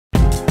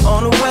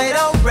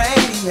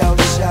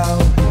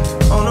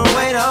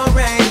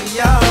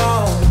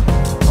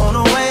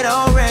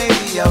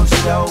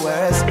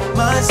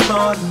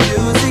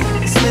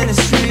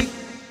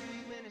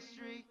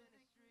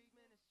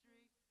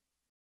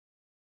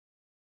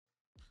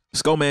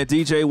Let's go, man.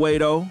 DJ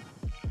Wado.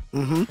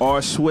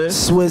 R Swift.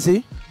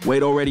 Swizzy.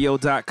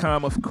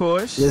 WadoRadio.com, of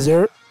course. Yes,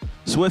 sir.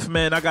 Swift,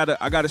 man, I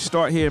gotta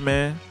start here,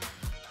 man.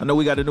 I know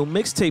we got a new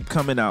mixtape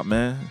coming out,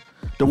 man.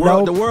 The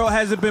world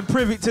hasn't been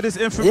privy to this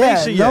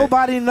information yet.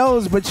 Nobody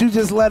knows, but you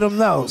just let them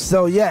know.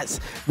 So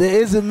yes,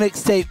 there is a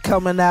mixtape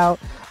coming out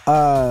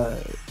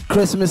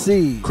Christmas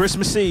Eve.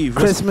 Christmas Eve.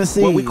 Christmas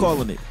Eve. What we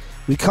calling it?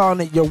 We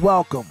calling it You're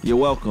Welcome. You're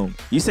welcome.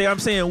 You say I'm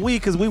saying we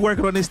because we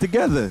working on this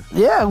together.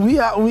 Yeah, we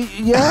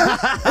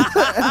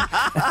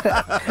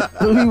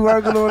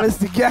working on this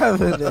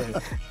together then.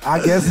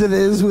 I guess it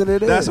is what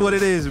it is. That's what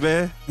it is,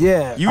 man.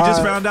 Yeah. You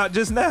just found out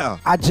just now.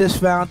 I just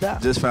found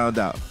out. Just found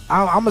out.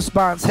 I'm a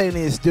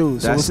spontaneous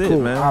dude, so That's it's cool.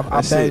 man.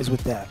 I bangs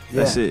with that. Yeah.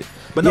 That's it.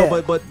 But no,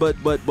 but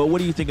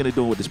what are you thinking of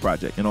doing with this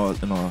project and all?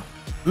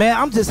 Man,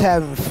 I'm just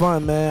having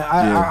fun, man.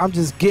 I'm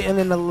just getting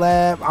in the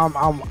lab.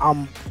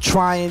 I'm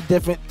trying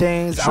different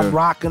things. Sure. I'm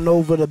rocking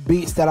over the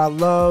beats that I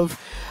love.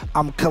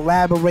 I'm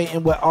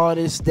collaborating with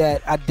artists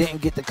that I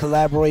didn't get to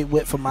collaborate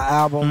with for my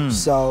album.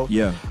 So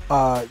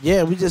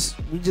we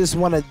just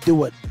want to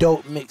do a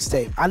dope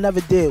mixtape. I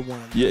never did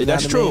one. Yeah,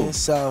 that's true. I mean?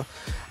 So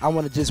I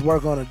want to just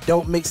work on a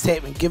dope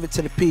mixtape and give it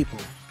to the people.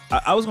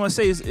 I was gonna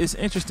say it's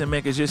interesting,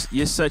 man, because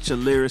you're such a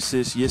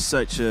lyricist. You're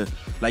such a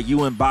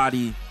you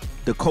embody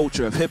the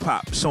culture of hip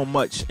hop so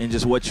much in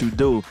just what you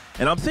do.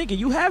 And I'm thinking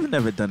you have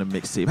never done a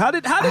mixtape. How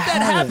did that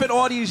happen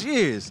all these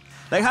years?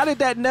 Like, how did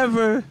that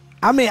never?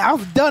 I mean,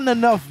 I've done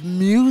enough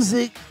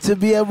music to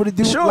be able to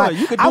do. Sure,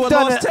 you could do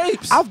lost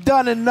tapes. I've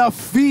done enough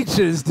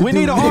features to we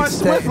do need a R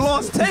Swift tapes.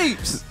 lost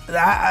tapes.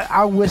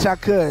 I wish I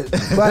could,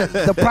 but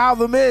the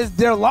problem is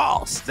they're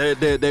lost. They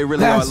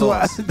really are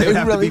lost. They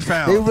have to be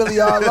found. They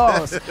really are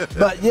lost.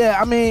 But yeah,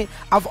 I mean,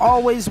 I've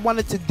always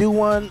wanted to do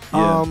one.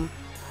 Yeah.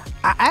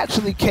 I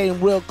actually came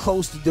real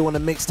close to doing a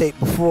mixtape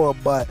before,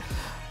 but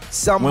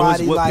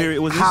somebody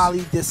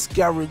highly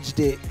discouraged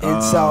it,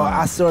 and so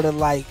I sort of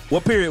like.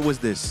 What period was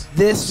this?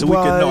 This so was.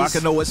 I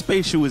can know what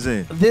space you was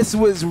in. This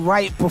was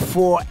right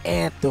before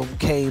Anthem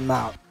came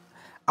out.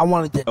 I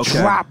wanted to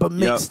drop a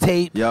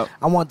mixtape. Yep.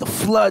 I wanted to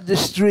flood the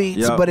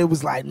streets, but it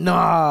was like,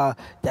 nah,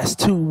 that's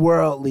too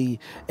worldly,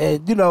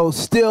 and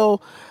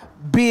still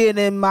being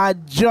in my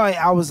joint,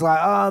 I was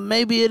like,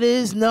 maybe it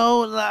is.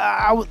 No,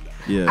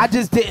 I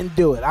just didn't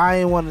do it. I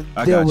didn't want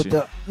to deal with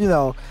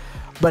the,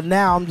 But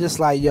now I'm just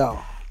like, yo,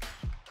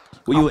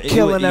 I'm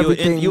killing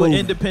everything. You're an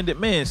independent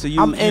man, so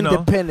I'm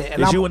independent,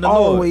 and I'm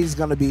always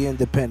gonna be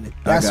independent.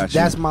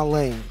 That's my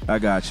lane. I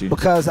got you.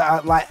 Because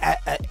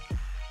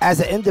as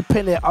an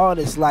independent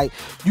artist,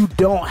 you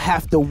don't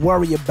have to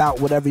worry about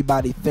what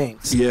everybody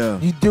thinks. Yeah.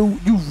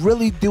 You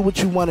really do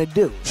what you want to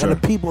do. Sure.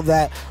 And the people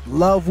that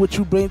love what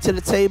you bring to the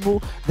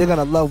table, they're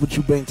gonna love what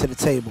you bring to the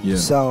table. Yeah.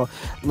 So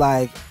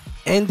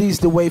indie's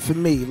the way for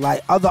me.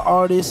 Other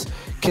artists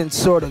can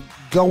sort of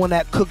go in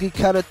that cookie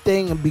cutter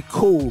thing and be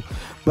cool,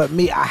 but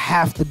me, I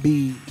have to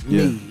be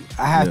me.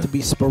 I have to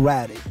be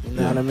sporadic. You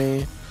know what I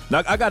mean?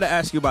 Now I gotta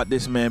ask you about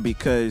this, man,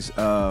 because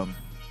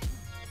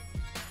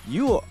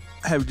you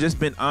have just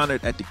been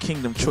honored at the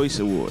Kingdom Choice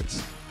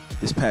Awards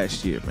this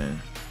past year,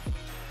 man.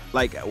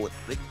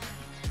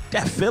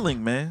 That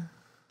feeling, man.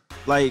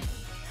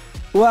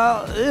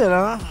 Well,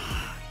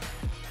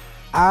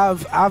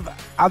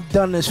 I've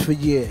done this for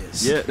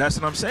years. Yeah, that's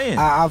what I'm saying.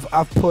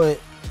 I've put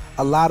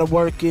a lot of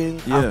work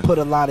in. Yeah. I've put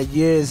a lot of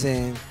years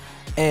in,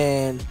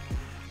 and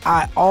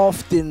I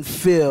often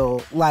feel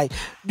when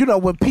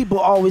people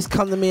always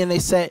come to me and they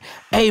say,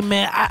 hey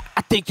man, I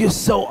think you're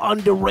so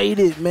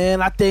underrated,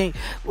 man. I think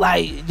you're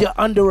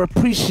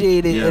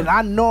underappreciated. Yeah. And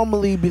I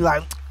normally be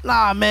like,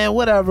 nah man,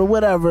 whatever.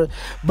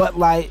 But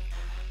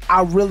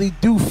I really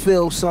do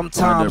feel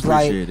sometimes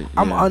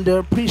I'm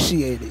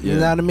underappreciated. You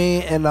know what I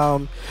mean?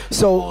 And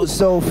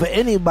so for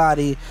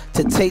anybody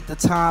to take the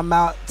time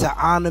out to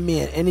honor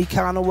me in any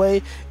kind of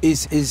way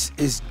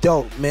is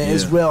dope, man. Yeah.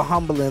 It's real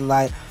humbling.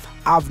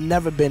 I've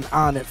never been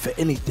honored for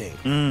anything.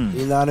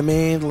 You know what I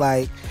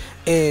mean?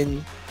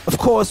 And of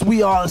course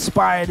we all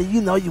aspire to,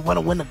 you want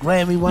to win a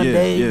Grammy one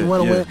day. You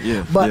want to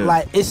win.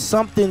 But it's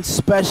something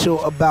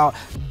special about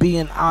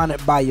being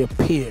honored by your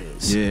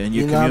peers. Yeah, and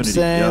your you know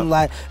community.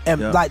 what I'm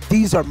saying?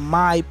 These are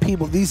my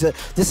people. This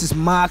is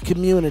my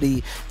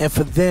community. And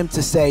for them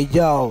to say,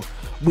 yo,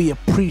 we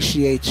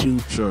appreciate you.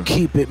 Sure.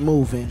 Keep it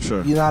moving.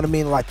 Sure. You know what I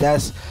mean?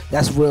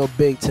 That's real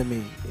big to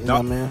me. You know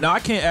what I mean? Now,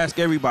 I can't ask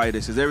everybody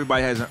this because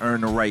everybody hasn't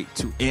earned the right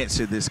to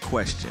answer this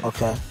question.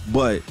 Okay.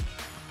 But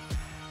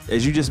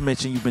as you just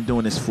mentioned, you've been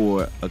doing this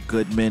for a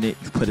good minute.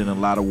 You've put in a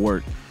lot of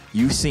work.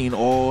 You've seen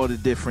all the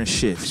different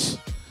shifts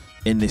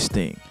in this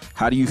thing.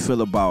 How do you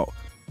feel about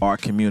our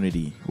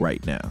community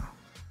right now?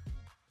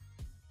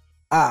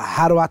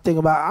 How do I think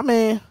about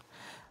it?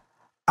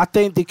 I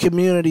think the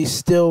community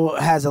still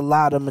has a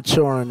lot of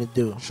maturing to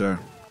do. Sure.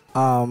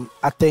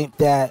 I think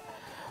that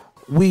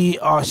we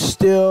are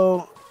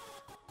still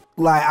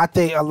Like, I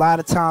think a lot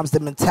of times the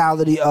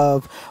mentality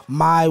of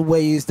my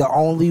way is the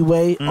only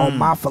way, or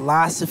my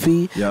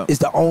philosophy is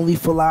the only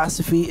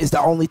philosophy, is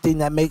the only thing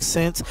that makes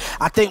sense.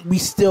 I think we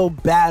still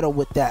battle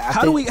with that.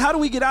 How do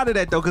we get out of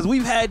that though? Because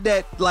we've had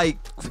that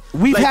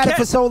we've had it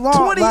for so long,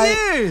 20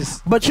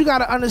 years. But you got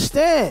to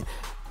understand,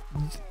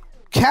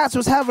 cats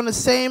was having the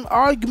same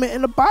argument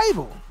in the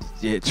Bible.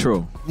 Yeah,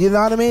 true. You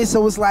know what I mean?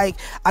 So it's like,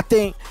 I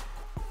think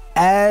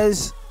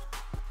as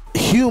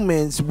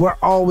humans, we're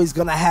always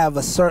gonna have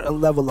a certain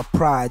level of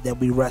pride that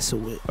we wrestle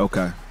with.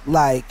 Okay.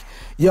 Like,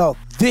 yo,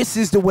 this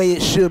is the way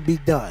it should be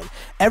done.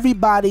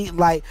 Everybody,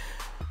 like,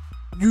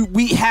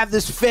 we have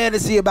this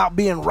fantasy about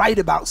being right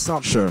about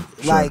something. Sure.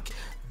 Like,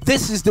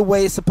 this is the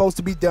way it's supposed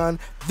to be done.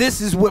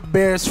 This is what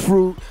bears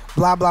fruit,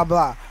 blah, blah,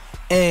 blah.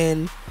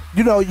 And,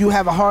 you know, you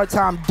have a hard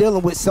time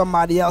dealing with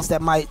somebody else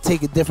that might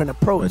take a different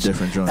approach. A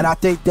different joint. And I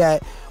think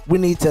that we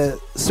need to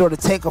sort of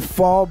take a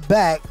fall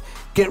back,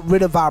 get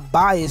rid of our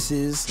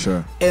biases,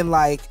 and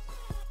like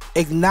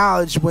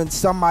acknowledge when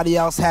somebody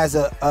else has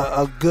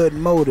a good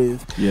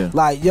motive. Yeah.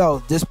 Like, yo,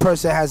 this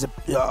person has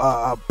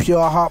a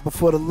pure heart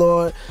before the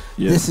Lord.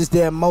 Yeah. This is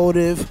their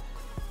motive.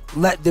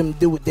 Let them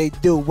do what they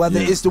do, whether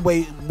it's the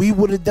way we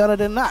would have done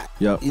it or not.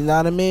 Yep. You know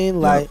what I mean?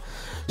 Like,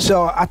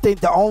 so I think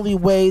the only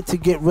way to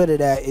get rid of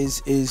that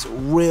is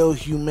real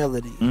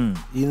humility. You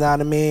know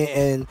what I mean?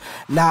 And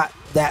not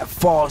that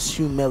false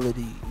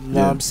humility. You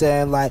know what I'm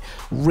saying? Like,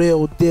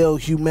 real deal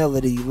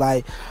humility.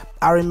 Like,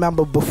 I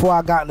remember before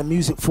I got into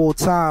music full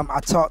time, I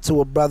talked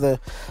to a brother,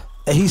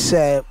 and he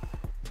said,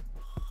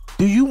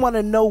 "Do you want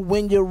to know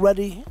when you're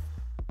ready?"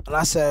 And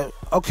I said,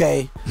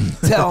 "Okay,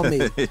 tell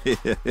me."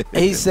 And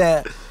he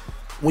said,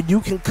 "When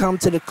you can come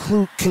to the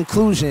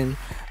conclusion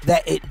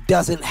that it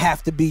doesn't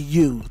have to be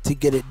you to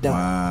get it done."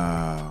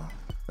 Wow,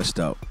 that's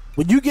dope.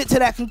 When you get to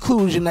that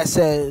conclusion that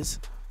says,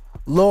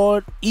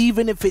 "Lord,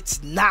 even if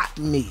it's not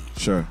me,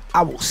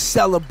 I will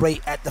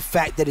celebrate at the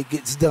fact that it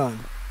gets done,"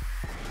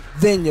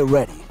 then you're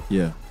ready.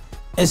 Yeah.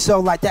 And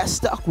so, like, that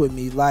stuck with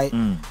me. Like,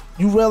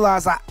 you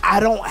realize, like, I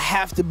don't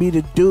have to be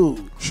the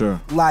dude. Sure.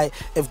 Like,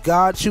 if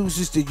God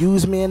chooses to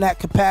use me in that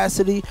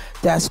capacity,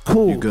 that's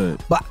cool. You're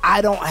good. But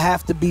I don't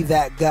have to be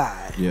that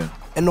guy. Yeah.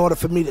 In order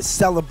for me to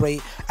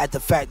celebrate at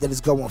the fact that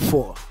it's going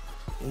forth.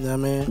 You know what I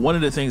mean? One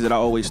of the things that I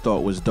always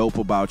thought was dope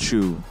about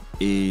you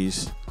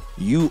is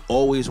you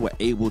always were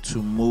able to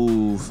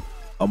move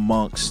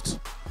amongst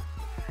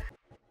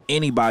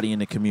anybody in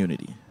the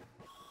community.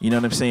 You know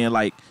what I'm saying?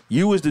 Like,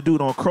 you was the dude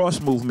on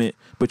Cross Movement,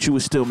 but you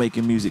was still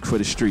making music for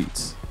the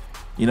streets.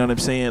 You know what I'm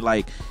saying?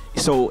 Like,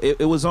 so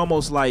it was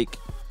almost like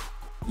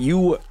you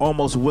were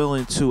almost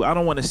willing to, I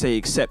don't want to say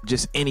accept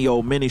just any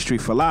old ministry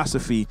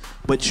philosophy,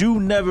 but you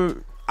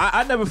never,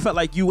 I never felt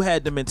like you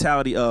had the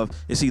mentality of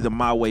it's either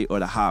my way or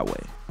the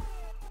highway.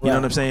 You know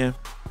what I'm saying?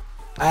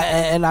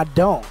 And I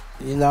don't.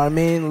 You know what I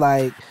mean?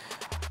 Like,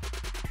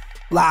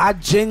 I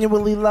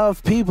genuinely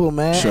love people,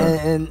 man. Sure.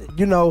 And,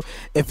 you know,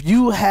 if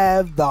you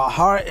have the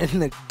heart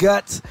and the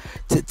guts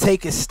to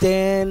take a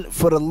stand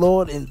for the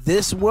Lord in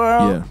this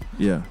world,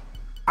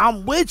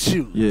 I'm with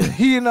you. Yeah.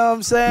 You know what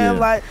I'm saying? Yeah.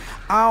 Like,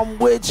 I'm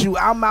with you.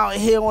 I'm out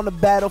here on the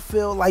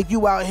battlefield like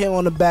you out here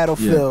on the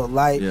battlefield.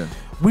 Like,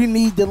 we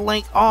need to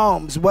link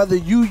arms, whether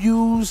you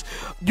use,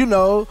 you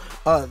know,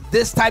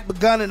 this type of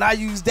gun and I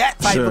use that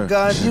type of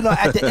gun. You know,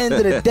 at the end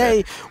of the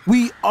day,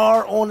 we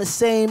are on the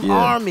same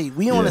army.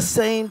 We on the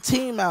same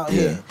team out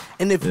here.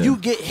 And if you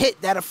get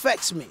hit, that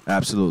affects me.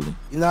 Absolutely.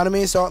 You know what I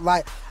mean? So,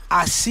 like,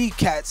 I see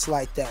cats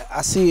like that.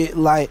 I see it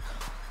like,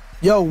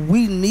 yo,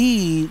 we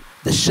need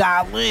the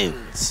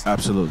Shylins.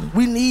 Absolutely.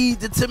 We need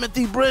the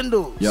Timothy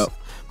Brindles. Yep.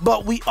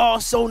 But we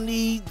also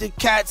need the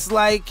cats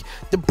like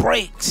the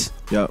Breaks.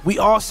 Yep. We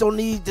also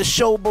need the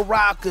Show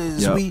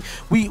Barakas. Yep.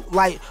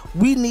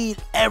 We need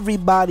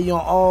everybody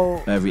on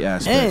all every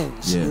aspect.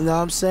 Ends. You know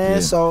what I'm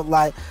saying? So,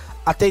 like,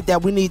 I think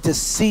that we need to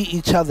see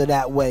each other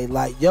that way.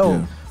 Like,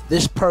 yo,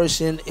 this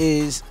person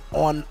is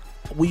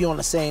we on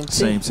the same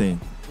team. Same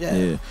team.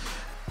 Yeah.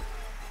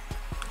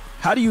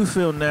 How do you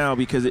feel now?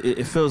 Because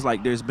it feels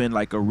like there's been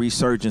like a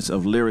resurgence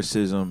of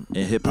lyricism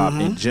in hip hop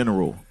in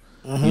general.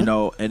 You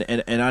know,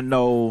 and I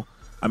know,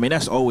 I mean,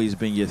 that's always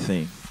been your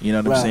thing. You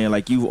know what I'm saying?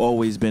 Like, you've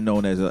always been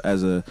known as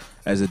a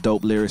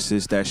dope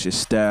lyricist. That's your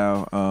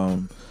style.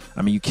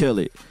 I mean, you kill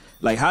it.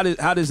 Like, how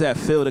does that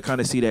feel to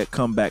kind of see that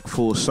come back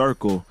full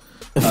circle?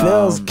 It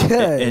feels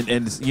good.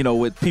 And you know,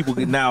 with people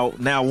now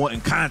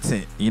wanting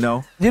content, you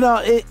know? You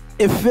know,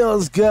 it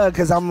feels good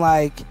because I'm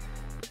like,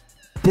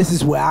 this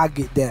is where I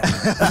get down.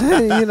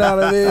 You know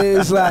what I mean?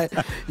 It's like,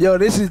 yo,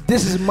 this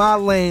is my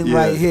lane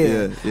right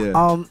here.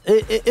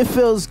 It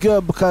feels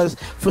good because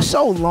for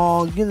so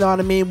long, you know what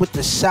I mean, with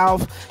the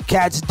South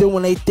cats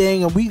doing their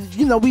thing, and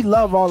we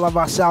love all of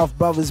our South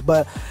brothers,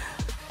 but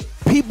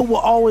people will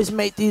always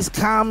make these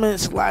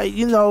comments like,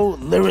 you know,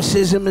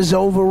 lyricism is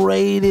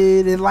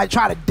overrated and like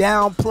try to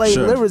downplay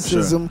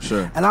lyricism.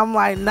 And I'm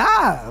like,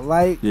 nah,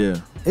 like,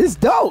 it's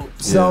dope.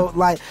 So,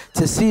 like,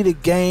 to see the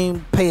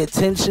game pay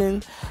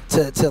attention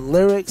to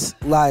lyrics,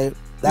 like,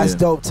 that's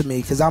dope to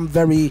me because I'm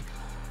very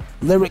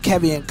lyric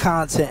heavy and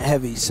content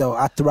heavy, so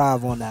I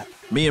thrive on that.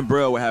 Me and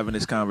Brill were having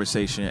this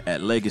conversation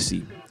at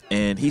Legacy,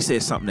 and he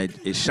said something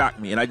that it shocked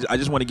me, and I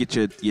just want to get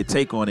your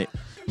take on it.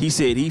 He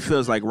said he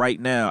feels like right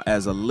now,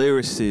 as a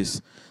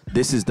lyricist,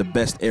 this is the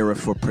best era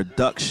for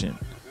production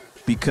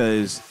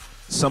because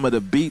some of the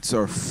beats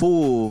are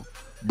full,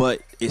 but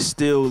it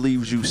still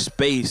leaves you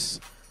space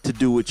to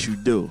do what you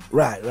do.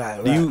 Right.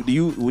 Do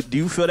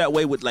you feel that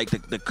way with like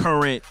the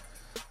current,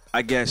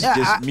 I guess,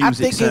 just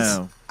music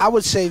sound? I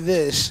would say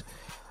this,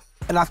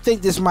 and I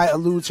think this might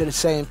allude to the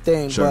same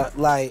thing, sure. But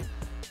like,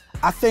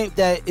 I think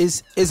that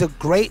is a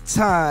great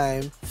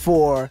time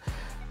for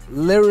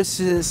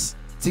lyricists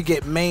to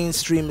get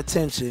mainstream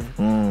attention.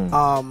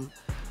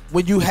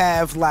 When you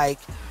have like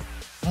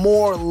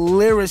more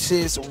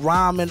lyricists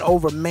rhyming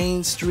over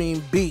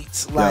mainstream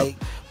beats, like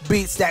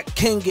beats that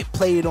can get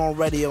played on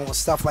radio and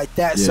stuff like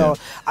that. Yeah. So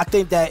I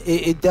think that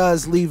it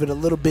does leave it a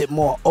little bit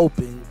more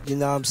open. You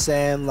know what I'm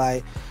saying?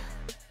 Like,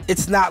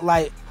 it's not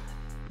like,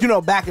 you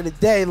know, back in the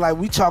day, like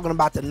we talking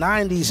about the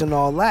 90s and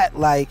all that,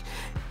 like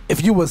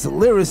if you was a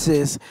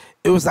lyricist,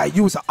 it was like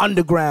you was an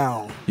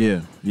underground.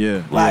 Yeah.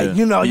 Like,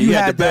 you know, you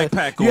had the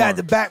backpack on. You had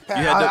the backpack.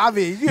 I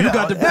mean, you know,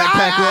 got the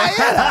backpack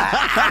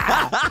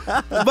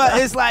on. But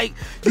it's like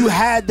you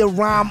had to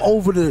rhyme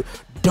over the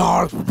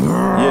dark,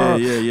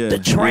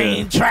 the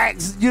train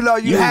tracks. You know,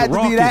 you had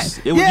to be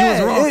that.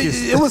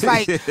 It was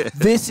like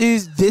this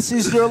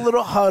is your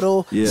little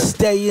huddle.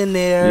 Stay in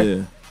there.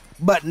 Yeah.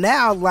 But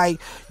now, like,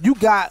 you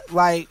got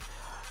like,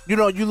 you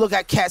know, you look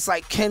at cats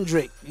like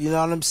Kendrick, you know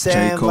what I'm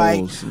saying?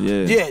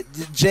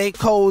 J.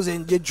 Cole's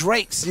and your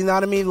Drakes, you know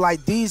what I mean?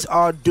 Like, these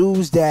are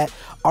dudes that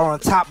are on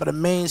top of the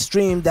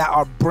mainstream that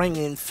are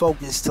bringing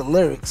focus to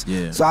lyrics.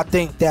 Yeah. So I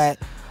think that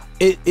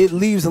it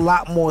leaves a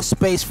lot more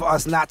space for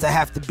us not to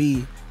have to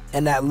be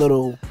in that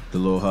little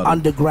huddle.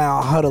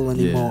 Underground huddle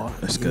anymore. Yeah,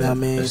 that's good. You know what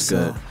I mean? That's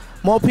good.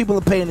 More people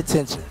are paying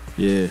attention.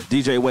 Yeah.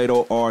 DJ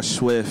Wado R.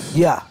 Swift.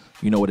 Yeah.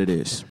 You know what it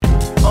is.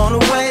 On the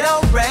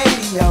Wado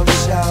radio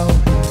show.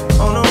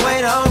 On the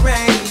Wado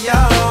radio.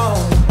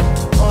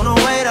 On the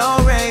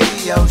Wado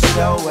radio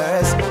show, where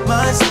it's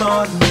much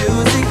more than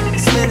music,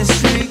 it's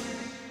ministry.